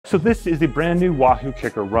So this is the brand new Wahoo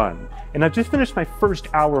KICKR RUN. And I've just finished my first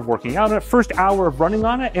hour of working out on it, first hour of running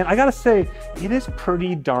on it, and I gotta say, it is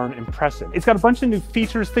pretty darn impressive. It's got a bunch of new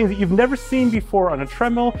features, things that you've never seen before on a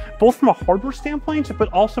treadmill, both from a hardware standpoint,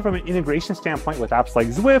 but also from an integration standpoint with apps like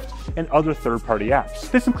Zwift and other third-party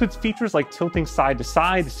apps. This includes features like tilting side to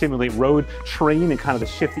side to simulate road, terrain, and kind of the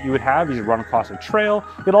shift that you would have as you run across a trail.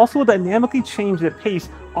 It also will dynamically change the pace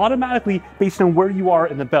automatically based on where you are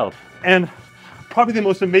in the belt. And probably the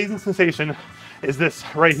most amazing sensation is this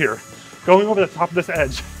right here. Going over the top of this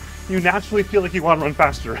edge, you naturally feel like you want to run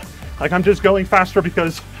faster. Like I'm just going faster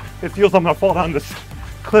because it feels I'm gonna fall down this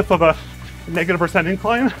cliff of a -%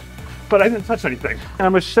 incline, but I didn't touch anything. And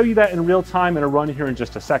I'm gonna show you that in real time in a run here in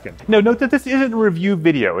just a second. Now note that this isn't a review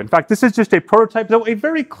video. In fact, this is just a prototype, though a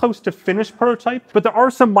very close to finished prototype, but there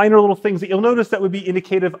are some minor little things that you'll notice that would be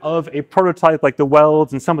indicative of a prototype, like the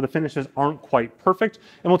welds and some of the finishes aren't quite perfect.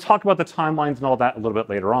 And we'll talk about the timelines and all that a little bit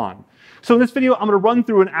later on. So in this video, I'm gonna run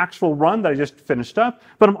through an actual run that I just finished up,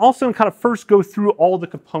 but I'm also gonna kind of first go through all the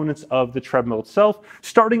components of the treadmill itself,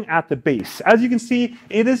 starting at the base. As you can see,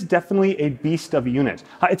 it is definitely a beast of a unit.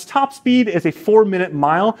 Its top speed is a 4-minute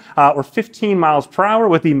mile, or 15 miles per hour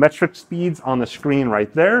with the metric speeds on the screen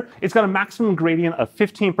right there. It's got a maximum gradient of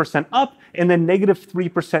 15% up and then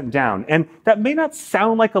 -3% down. And that may not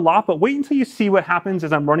sound like a lot, but wait until you see what happens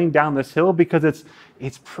as I'm running down this hill, because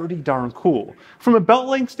it's pretty darn cool. From a belt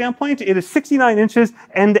length standpoint, it is 69 inches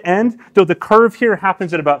end to end, though the curve here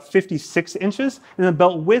happens at about 56 inches, and the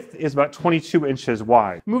belt width is about 22 inches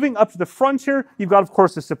wide. Moving up to the front here, you've got, of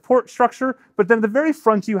course, the support structure, but then at the very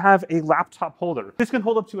front, you have a laptop holder. This can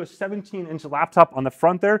hold up to a 17-inch laptop on the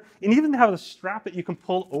front there, and even have a strap that you can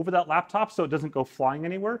pull over that laptop so it doesn't go flying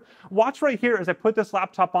anywhere. Watch right here as I put this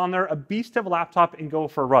laptop on there, a beast of a laptop, and go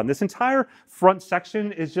for a run. This entire front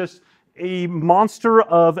section is just a monster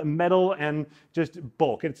of metal and just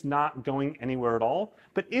bulk. It's not going anywhere at all.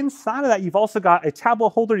 But inside of that, you've also got a tablet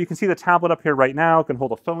holder. You can see the tablet up here right now. It can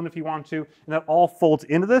hold a phone if you want to, and that all folds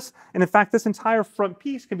into this. And in fact, this entire front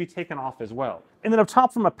piece can be taken off as well. And then up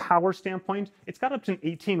top, from a power standpoint, it's got up to an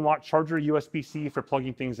 18-watt charger, USB-C for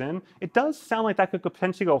plugging things in. It does sound like that could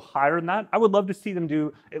potentially go higher than that. I would love to see them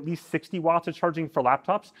do at least 60 watts of charging for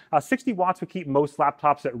laptops. 60 watts would keep most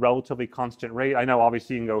laptops at relatively constant rate. I know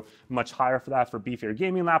obviously you can go much higher for that for beefier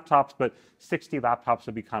gaming laptops, but 60 laptops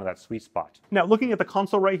would be kind of that sweet spot. Now, looking at the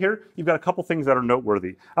console right here, you've got a couple things that are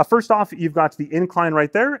noteworthy. First off, you've got the incline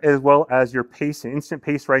right there, as well as your pace and instant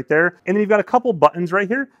pace right there. And then you've got a couple buttons right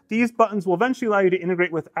here. These buttons will eventually allow you to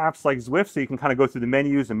integrate with apps like Zwift, so you can kind of go through the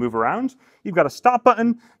menus and move around. You've got a stop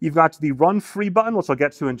button. You've got the run free button, which I'll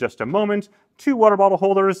get to in just a moment. 2 water bottle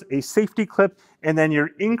holders, a safety clip, and then your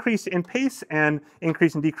increase in pace and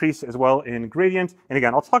increase and decrease as well in gradient. And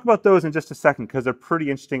again, I'll talk about those in just a second because they're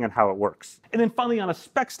pretty interesting on how it works. And then finally, on a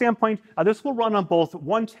spec standpoint, this will run on both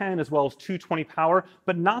 110 as well as 220 power,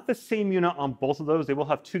 but not the same unit on both of those. They will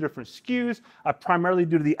have 2 different SKUs, primarily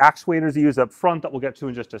due to the actuators they use up front that we'll get to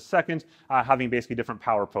in just a second, having basically different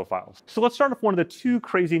power profiles. So let's start with one of the 2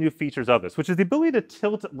 crazy new features of this, which is the ability to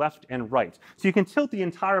tilt left and right. So you can tilt the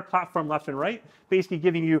entire platform left and right, basically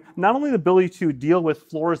giving you not only the ability to deal with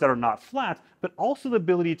floors that are not flat, but also the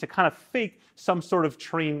ability to kind of fake some sort of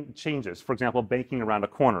terrain changes, for example, banking around a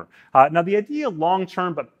corner. Now, the idea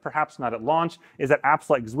long-term, but perhaps not at launch, is that apps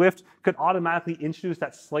like Zwift could automatically introduce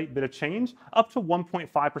that slight bit of change, up to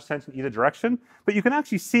 1.5% in either direction. But you can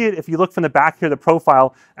actually see it if you look from the back here, the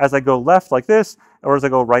profile, as I go left like this, or as I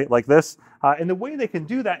go right like this. And the way they can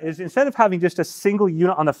do that is, instead of having just a single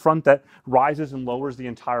unit on the front that rises and lowers the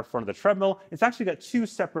entire front of the treadmill, it's actually got 2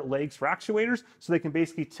 separate legs for actuators, so they can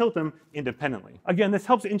basically tilt them independently. Again, this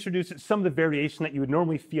helps introduce some of the variation that you would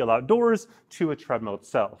normally feel outdoors to a treadmill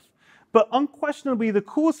itself. But unquestionably, the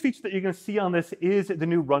coolest feature that you're going to see on this is the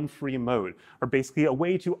new run-free mode, or basically a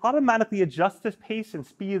way to automatically adjust the pace and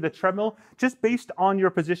speed of the treadmill just based on your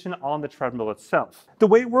position on the treadmill itself. The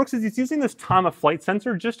way it works is it's using this time of flight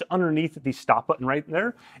sensor just underneath the stop button right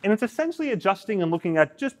there, and it's essentially adjusting and looking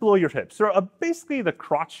at just below your hips. So basically the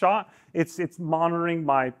crotch shot, it's monitoring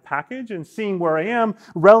my package and seeing where I am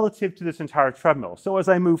relative to this entire treadmill. So as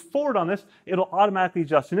I move forward on this, it'll automatically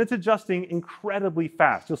adjust, and it's adjusting incredibly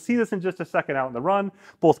fast. You'll see this in just a second out in the run,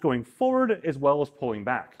 both going forward as well as pulling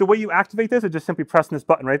back. The way you activate this is just simply pressing this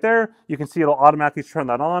button right there. You can see it'll automatically turn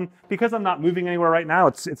that on. Because I'm not moving anywhere right now,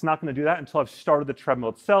 it's not going to do that until I've started the treadmill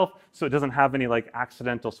itself, so it doesn't have any like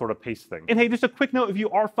accidental sort of pace thing. And hey, just a quick note, if you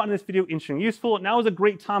are finding this video interesting and useful, now is a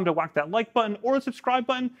great time to whack that like button or the subscribe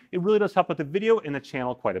button. It really does help with the video and the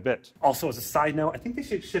channel quite a bit. Also, as a side note, I think they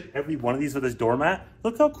should ship every one of these with this doormat.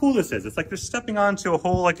 Look how cool this is. It's like they're stepping onto a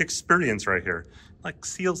whole like experience right here. Like,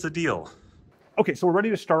 seals the deal. Okay, so we're ready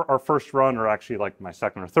to start our first run, or actually like my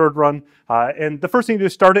second or third run. And the first thing to do to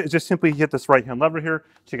start it is just simply hit this right-hand lever here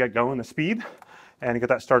to get going the speed and get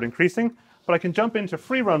that start increasing. But I can jump into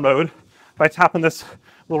free run mode by tapping this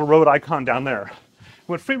little road icon down there.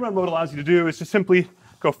 What free run mode allows you to do is just simply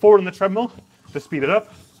go forward in the treadmill to speed it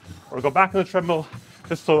up, or go back in the treadmill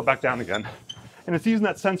to slow it back down again. And it's using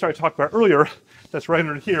that sensor I talked about earlier that's right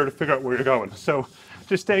under here to figure out where you're going. So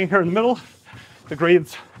just staying here in the middle, the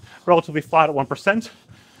grade's relatively flat at 1%.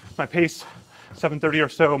 My pace, 7:30 or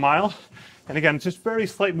so a mile. And again, just very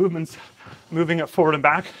slight movements, moving it forward and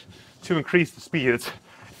back to increase the speed. It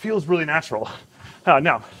feels really natural.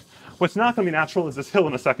 Now, what's not going to be natural is this hill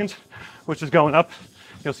in a second, which is going up.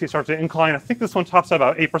 You'll see it start to incline. I think this one tops at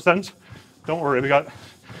about 8%. Don't worry, we got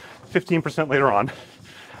 15% later on.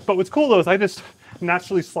 But what's cool though is I just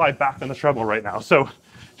naturally slide back on the treadmill right now. So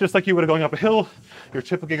just like you would have going up a hill, you're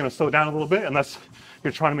typically going to slow down a little bit unless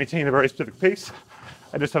you're trying to maintain a very specific pace.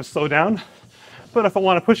 I just have slow down. But if I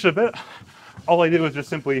want to push it a bit, all I do is just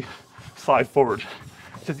simply slide forward.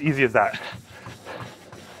 It's as easy as that.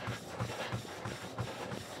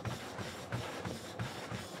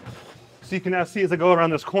 So you can now see as I go around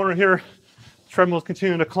this corner here, the treadmill is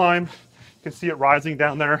continuing to climb. You can see it rising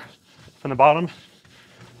down there from the bottom,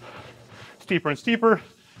 steeper and steeper.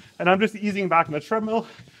 And I'm just easing back in the treadmill,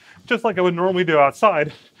 just like I would normally do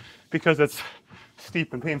outside, because it's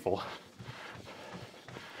steep and painful.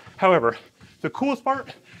 However, the coolest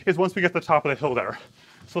part is once we get to the top of the hill there.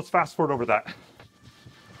 So let's fast forward over that.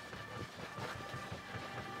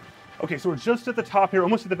 Okay, so we're just at the top here,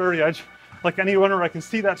 almost at the very edge. Like any runner, I can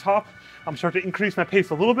see that top. I'm starting to increase my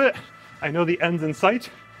pace a little bit. I know the end's in sight.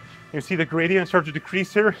 You can see the gradient start to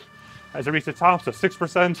decrease here as I reach the top, so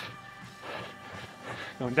 6%.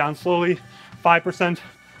 Going down slowly, 5%.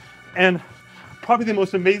 And probably the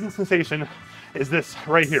most amazing sensation is this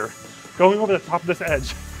right here. Going over the top of this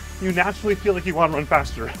edge, you naturally feel like you want to run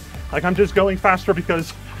faster. Like I'm just going faster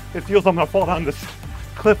because it feels I'm gonna fall down this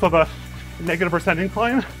cliff of a -%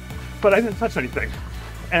 incline, but I didn't touch anything.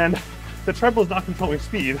 And the treadmill is not controlling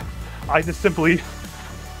speed. I just simply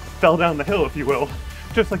fell down the hill, if you will,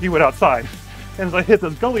 just like you would outside. And as I hit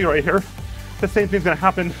this gully right here, the same thing's gonna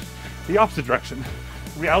happen the opposite direction.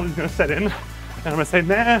 Reality's gonna set in, and I'm gonna say,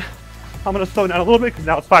 nah, I'm gonna slow down a little bit because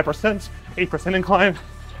now it's 5%, 8% incline,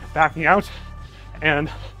 backing out, and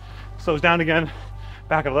slows down again,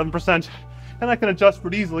 back at 11%. And I can adjust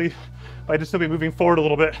pretty easily by just simply moving forward a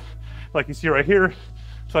little bit, like you see right here,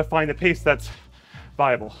 so I find a pace that's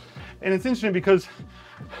viable. And it's interesting because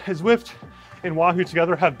Zwift and Wahoo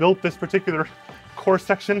together have built this particular course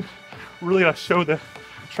section really to show the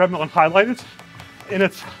treadmill and highlight it. And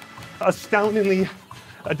it's astoundingly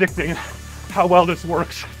addicting how well this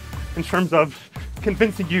works in terms of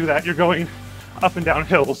convincing you that you're going up and down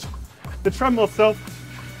hills. The treadmill itself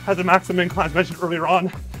has a maximum incline, as mentioned earlier on,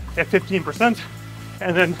 at 15%,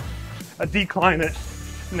 and then a decline at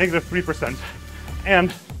 -3%.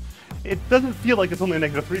 And it doesn't feel like it's only a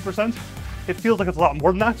 -3%. It feels like it's a lot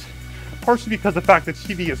more than that, partially because the fact that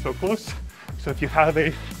TV is so close. So if you have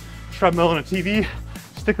a treadmill and a TV,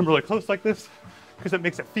 stick them really close like this, because it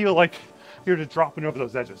makes it feel like you're just dropping over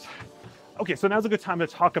those edges. Okay, so now's a good time to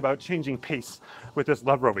talk about changing pace with this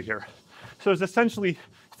lever over here. So there's essentially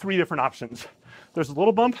 3 different options. There's a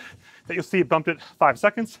little bump that you'll see it bumped at 5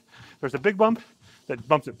 seconds. There's a big bump that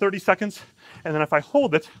bumps at 30 seconds. And then if I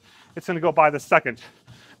hold it, it's gonna go by the second.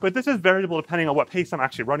 But this is variable depending on what pace I'm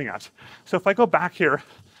actually running at. So if I go back here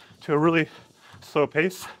to a really slow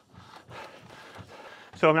pace,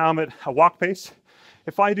 so now I'm at a walk pace.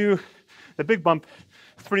 If I do the big bump,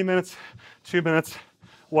 3 minutes, 2 minutes,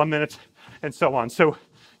 1 minute, and so on. So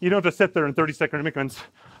you don't have to sit there in 30-second increments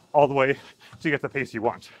all the way to get the pace you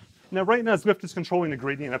want. Now right now Zwift is controlling the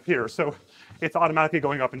gradient up here, so it's automatically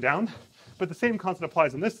going up and down. But the same concept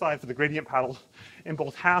applies on this side for the gradient paddle in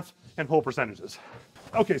both half and whole percentages.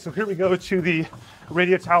 Okay, so here we go to the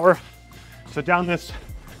radio tower. So down this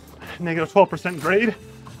 -12% grade,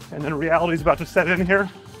 and then reality is about to set in here.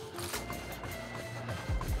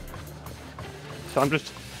 So I'm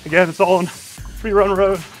just, again, it's all in free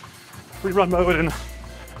run mode, and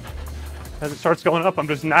as it starts going up, I'm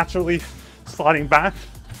just naturally sliding back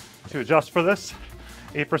to adjust for this.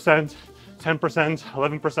 8%, 10%,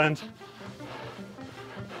 11%,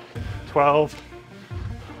 12,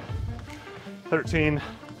 13.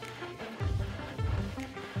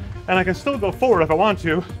 And I can still go forward if I want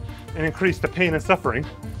to and increase the pain and suffering.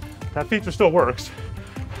 That feature still works.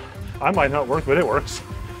 I might not work, but it works.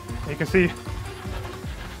 You can see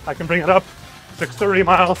I can bring it up 6:30 a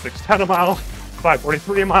mile, 6:10 a mile,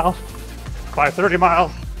 5:43 a mile, 5:30 a mile,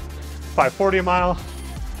 5:40 a mile,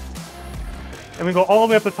 and we go all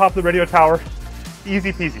the way up the top of the radio tower.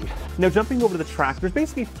 Easy peasy. Now jumping over to the track, there's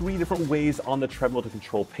basically 3 different ways on the treadmill to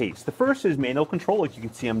control pace. The first is manual control, like you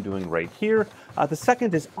can see I'm doing right here. The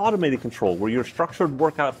second is automated control, where your structured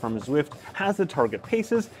workout from Zwift has the target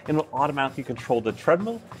paces and will automatically control the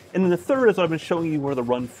treadmill. And then the third is what I've been showing you, where the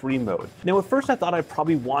run free mode. Now at first I thought I'd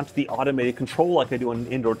probably want the automated control like I do on an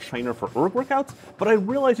indoor trainer for erg workouts, but I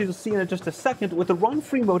realized, as you'll see in just a second, with the run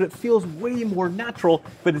free mode it feels way more natural.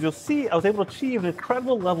 But as you'll see, I was able to achieve an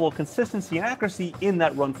incredible level of consistency and accuracy in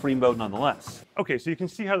that run free mode nonetheless. Okay, so you can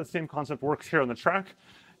see how the same concept works here on the track.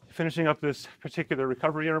 Finishing up this particular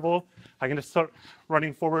recovery interval, I can just start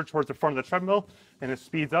running forward towards the front of the treadmill, and it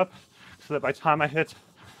speeds up so that by the time I hit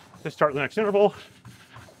the start of the next interval,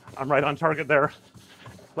 I'm right on target there,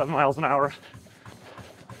 11 miles an hour.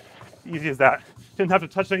 Easy as that. Didn't have to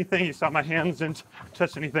touch anything. You saw my hands didn't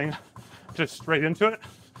touch anything, just straight into it.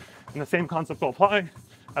 And the same concept will apply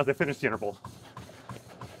as I finish the interval.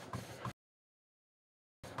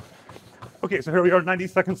 Okay, so here we are 90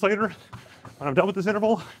 seconds later. When I'm done with this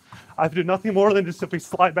interval, I have to do nothing more than just simply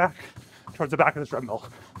slide back towards the back of the treadmill.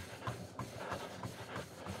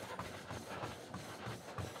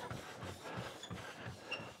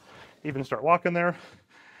 Even start walking there.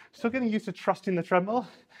 Still getting used to trusting the treadmill,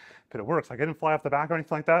 but it works. Like, I didn't fly off the back or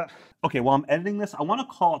anything like that. Okay, while I'm editing this, I want to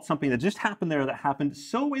call out something that just happened there that happened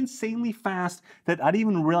so insanely fast that I didn't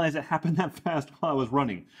even realize it happened that fast while I was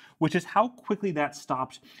running, which is how quickly that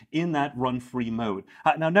stopped in that run-free mode.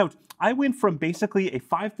 Now note, I went from basically a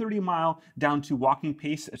 5:30 mile down to walking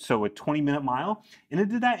pace, so a 20-minute mile, and it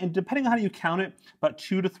did that, and depending on how you count it, about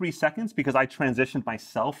 2 to 3 seconds, because I transitioned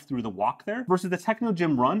myself through the walk there, versus the Techno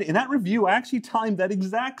Gym run. In that review, I actually timed that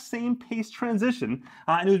exact same pace transition,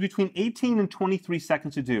 and it was between 18 and 23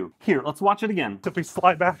 seconds to do. Here, let's watch it again. Simply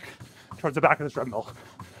slide back towards the back of the treadmill.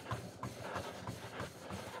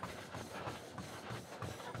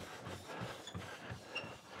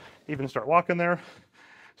 Even start walking there.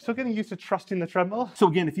 Still getting used to trusting the treadmill. So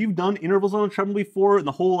again, if you've done intervals on a treadmill before, and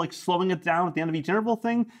the whole like slowing it down at the end of each interval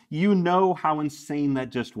thing, you know how insane that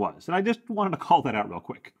just was. And I just wanted to call that out real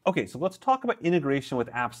quick. Okay, so let's talk about integration with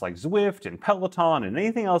apps like Zwift and Peloton and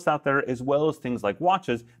anything else out there, as well as things like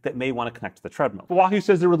watches that may want to connect to the treadmill. Wahoo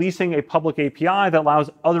says they're releasing a public API that allows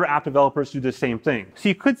other app developers to do the same thing. So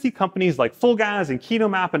you could see companies like Fullgas and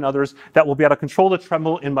KetoMap and others that will be able to control the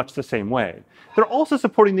treadmill in much the same way. They're also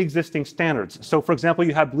supporting the existing standards. So for example,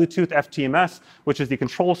 you have Bluetooth FTMS, which is the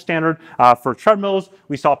control standard for treadmills.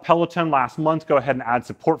 We saw Peloton last month go ahead and add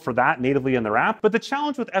support for that natively in their app. But the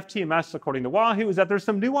challenge with FTMS, according to Wahoo, is that there's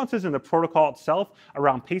some nuances in the protocol itself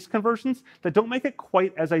around pace conversions that don't make it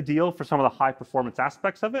quite as ideal for some of the high performance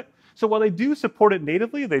aspects of it. So while they do support it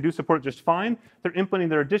natively, they do support it just fine, they're implementing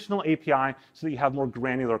their additional API so that you have more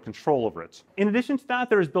granular control over it. In addition to that,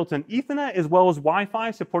 there is built-in Ethernet as well as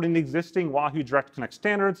Wi-Fi supporting the existing Wahoo Direct Connect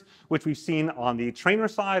standards, which we've seen on the trainer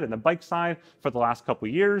side and the bike side for the last couple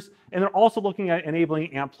of years. And they're also looking at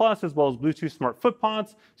enabling ANT+ as well as Bluetooth smart foot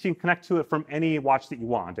pods, so you can connect to it from any watch that you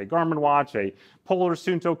want, a Garmin watch, a Polar,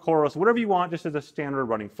 Suunto, Coros, whatever you want, just as a standard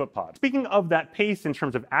running foot pod. Speaking of that pace in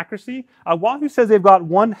terms of accuracy, Wahoo says they've got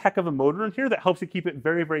one heck of a motor in here that helps you keep it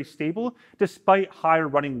very, very stable despite higher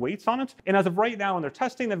running weights on it. And as of right now in their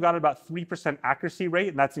testing, they've got about 3% accuracy rate,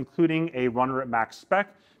 and that's including a runner at max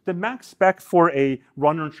spec. The max spec for a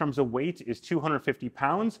runner in terms of weight is 250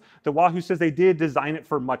 pounds. The Wahoo says they did design it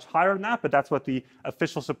for much higher than that, but that's what the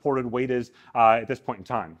official supported weight is at this point in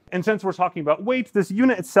time. And since we're talking about weight, this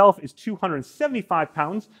unit itself is 275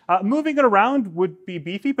 pounds. Moving it around would be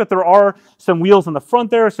beefy, but there are some wheels in the front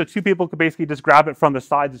there, so 2 people could basically just grab it from the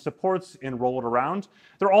sides of supports and roll it around.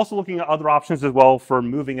 They're also looking at other options as well for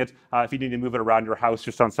moving it if you need to move it around your house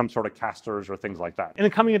just on some sort of casters or things like that. And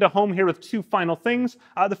then coming into home here with 2 final things.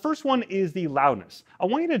 The first one is the loudness. I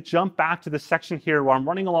want you to jump back to this section here where I'm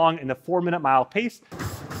running along in the 4-minute mile pace.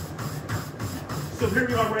 So here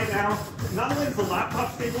we are right now. Not only is the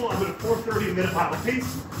laptop stable, I'm at a 4:30-minute mile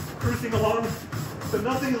pace, cruising along, so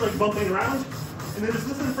nothing is like bumping around. And then just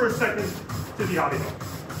listen for a second to the audio.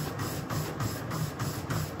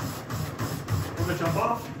 I'm gonna jump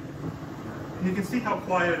off, and you can see how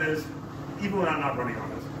quiet it is, even when I'm not running on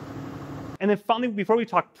it. And then finally, before we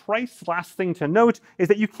talk price, last thing to note is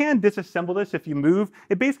that you can disassemble this if you move.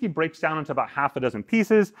 It basically breaks down into about half a dozen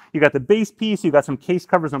pieces. You got the base piece, you got some case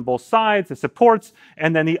covers on both sides, the supports,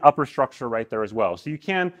 and then the upper structure right there as well. So you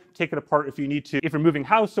can take it apart if you need to, if you're moving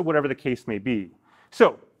house or whatever the case may be.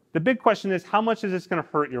 So The big question is, how much is this going to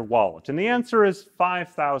hurt your wallet? And the answer is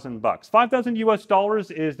 $5,000. 5,000 US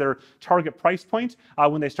dollars is their target price point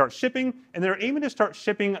when they start shipping, and they're aiming to start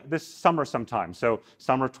shipping this summer sometime. So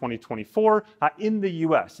summer 2024 in the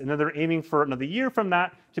US. And then they're aiming for another year from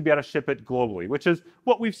that to be able to ship it globally, which is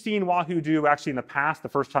what we've seen Wahoo do actually in the past. The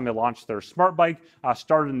first time they launched their smart bike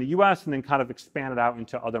started in the US and then kind of expanded out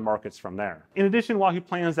into other markets from there. In addition, Wahoo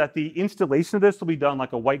plans that the installation of this will be done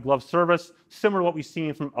like a white glove service, similar to what we've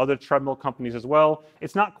seen from other treadmill companies as well.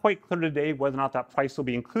 It's not quite clear today whether or not that price will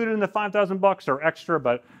be included in the $5,000 or extra,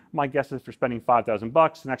 but my guess is if you're spending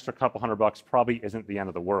 $5,000, an extra couple $100 probably isn't the end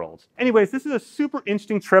of the world. Anyways, this is a super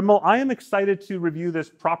interesting treadmill. I am excited to review this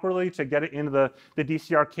properly, to get it into the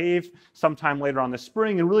DCR cave sometime later on this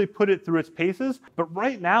spring and really put it through its paces. But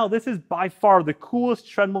right now, this is by far the coolest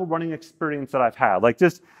treadmill running experience that I've had. Like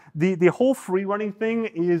just the whole free running thing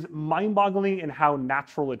is mind-boggling in how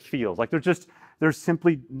natural it feels. Like there's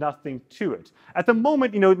simply nothing to it. At the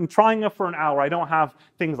moment, in trying it for an hour, I don't have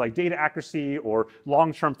things like data accuracy or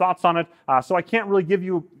long-term thoughts on it, so I can't really give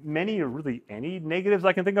you many or really any negatives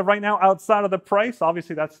I can think of right now outside of the price.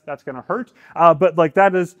 Obviously, that's going to hurt, but like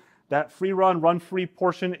that free run free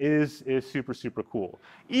portion is super, super cool.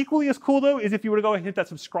 Equally as cool though is if you were to go and hit that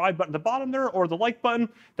subscribe button at the bottom there or the like button.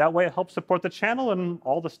 That way it helps support the channel and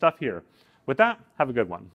all the stuff here. With that, have a good one.